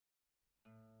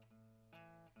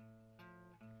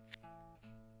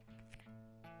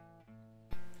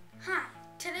Hi,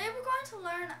 today we're going to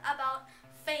learn about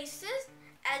faces,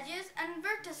 edges, and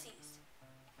vertices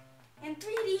in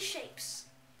 3D shapes.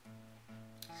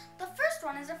 The first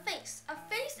one is a face. A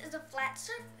face is a flat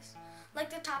surface, like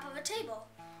the top of a table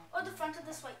or the front of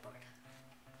this whiteboard.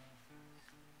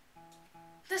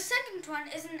 The second one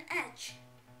is an edge.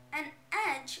 An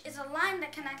edge is a line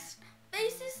that connects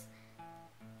faces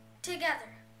together.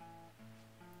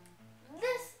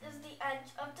 This is the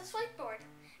edge of this whiteboard.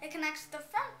 It connects the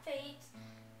front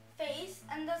face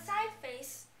and the side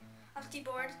face of the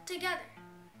board together.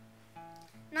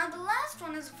 Now the last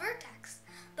one is vertex.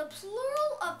 The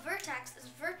plural of vertex is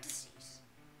vertices.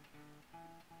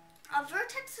 A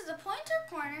vertex is a point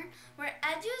or corner where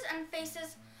edges and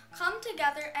faces come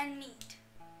together and meet.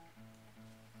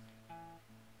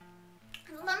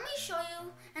 Let me show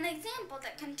you an example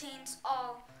that contains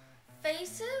all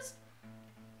faces,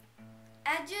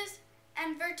 edges,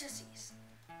 and vertices.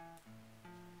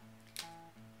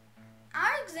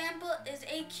 Our example is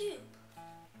a cube.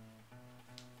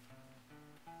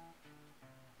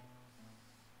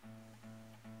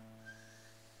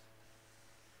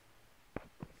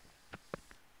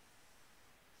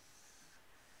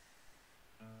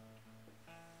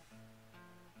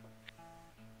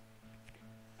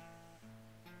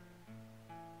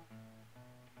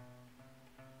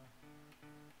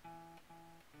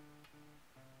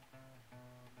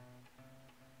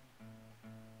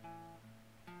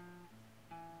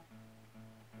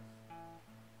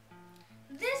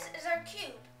 This is our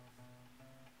cube.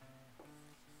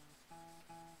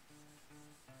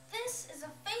 This is the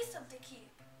face of the cube.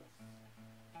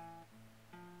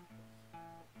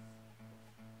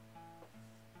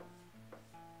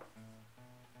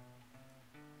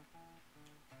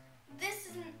 This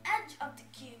is an edge of the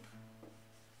cube.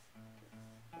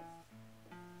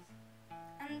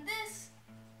 And this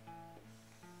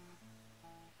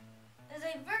is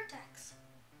a vertex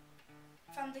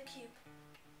from the cube.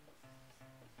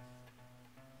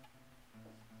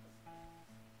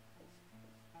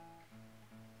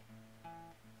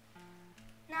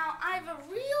 Now I have a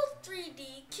real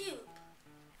 3D cube.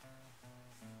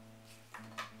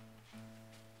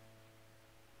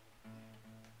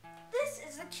 This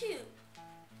is a cube.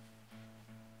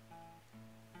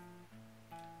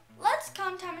 Let's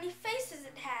count how many faces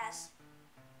it has.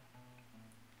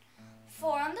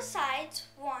 4 on the sides,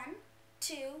 1,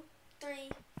 2,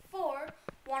 3, 4,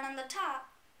 1 on the top,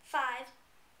 5,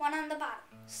 1 on the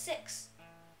bottom, 6.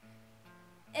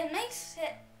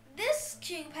 This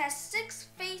cube has 6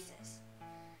 faces.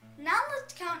 Now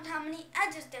let's count how many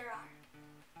edges there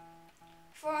are.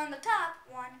 4 on the top,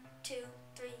 1, 2,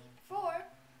 3, 4.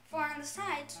 4 on the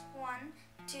sides, 1,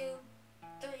 2,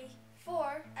 3,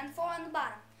 4. And 4 on the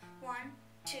bottom, 1,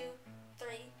 2, 3,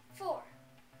 4.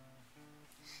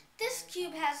 This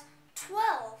cube has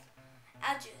 12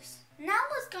 edges. Now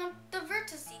let's count the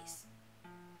vertices.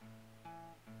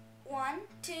 1,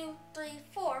 2, 3,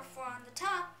 4. 4 on the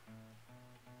top.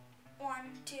 1,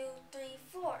 2, 3,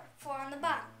 4. 4 on the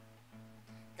bottom.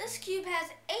 This cube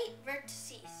has 8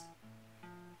 vertices.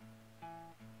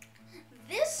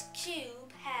 This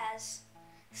cube has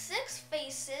 6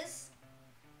 faces,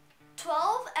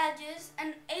 12 edges,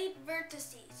 and 8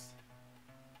 vertices.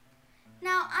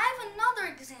 Now I have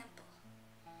another example.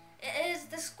 It is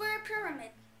the square pyramid.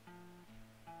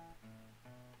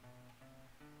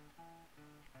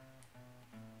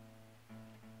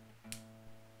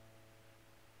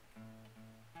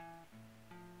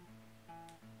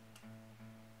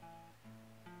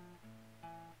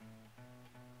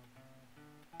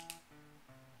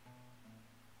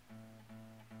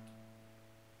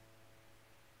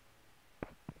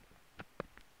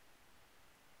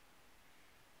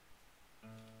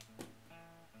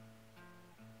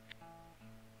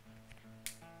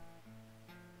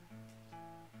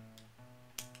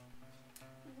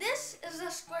 This is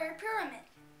a square pyramid.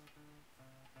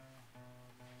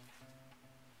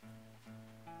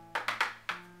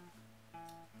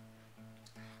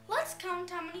 Let's count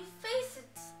how many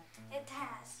faces it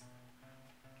has.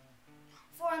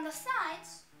 4 on the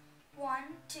sides, 1,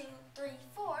 2, 3,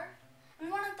 4,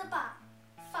 and 1 at the bottom,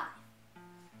 5.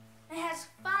 It has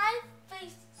 5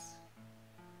 faces.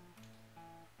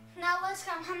 Now let's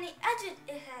count how many edges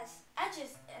it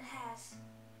has.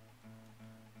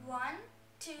 1,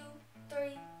 2,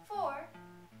 3, 4.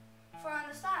 4 on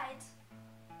the sides.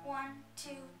 1, 2,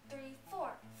 3,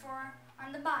 4. 4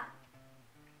 on the bottom.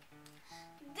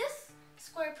 This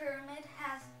square pyramid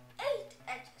has 8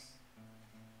 edges.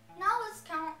 Now let's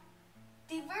count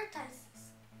the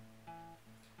vertices.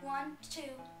 1, 2,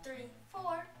 3,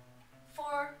 4.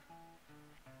 4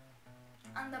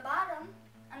 on the bottom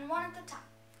and 1 at the top.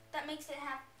 That makes it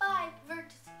have 5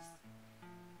 vertices.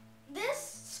 This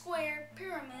square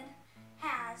pyramid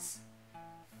has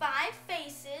 5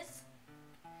 faces,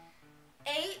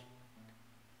 8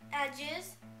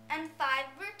 edges, and 5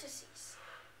 vertices.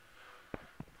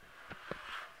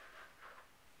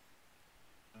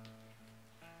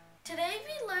 Today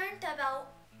we learned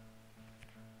about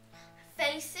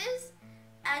faces,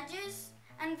 edges,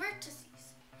 and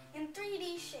vertices in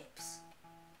 3D shapes.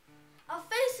 A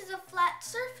face is a flat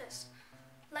surface,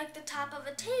 like the top of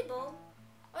a table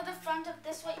or the front of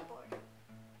this whiteboard.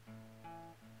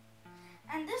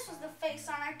 And this was the face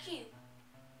on our cube.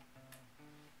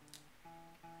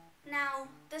 Now,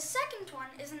 the second one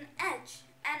is an edge.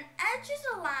 An edge is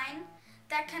a line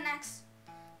that connects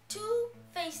 2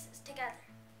 faces together.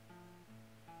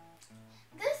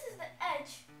 This is the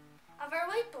edge of our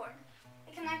whiteboard.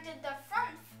 It connected the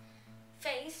front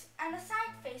face and the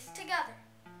side face together.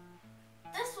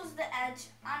 This was the edge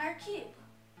on our cube.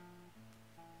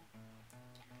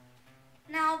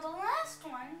 Now the last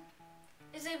one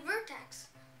is a vertex.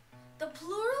 The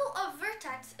plural of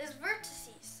vertex is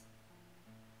vertices.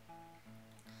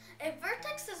 A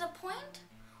vertex is a point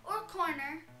or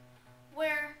corner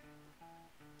where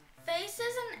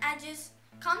faces and edges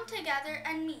come together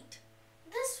and meet.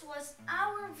 This was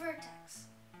our vertex.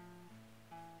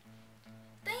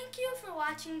 Thank you for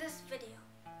watching this video.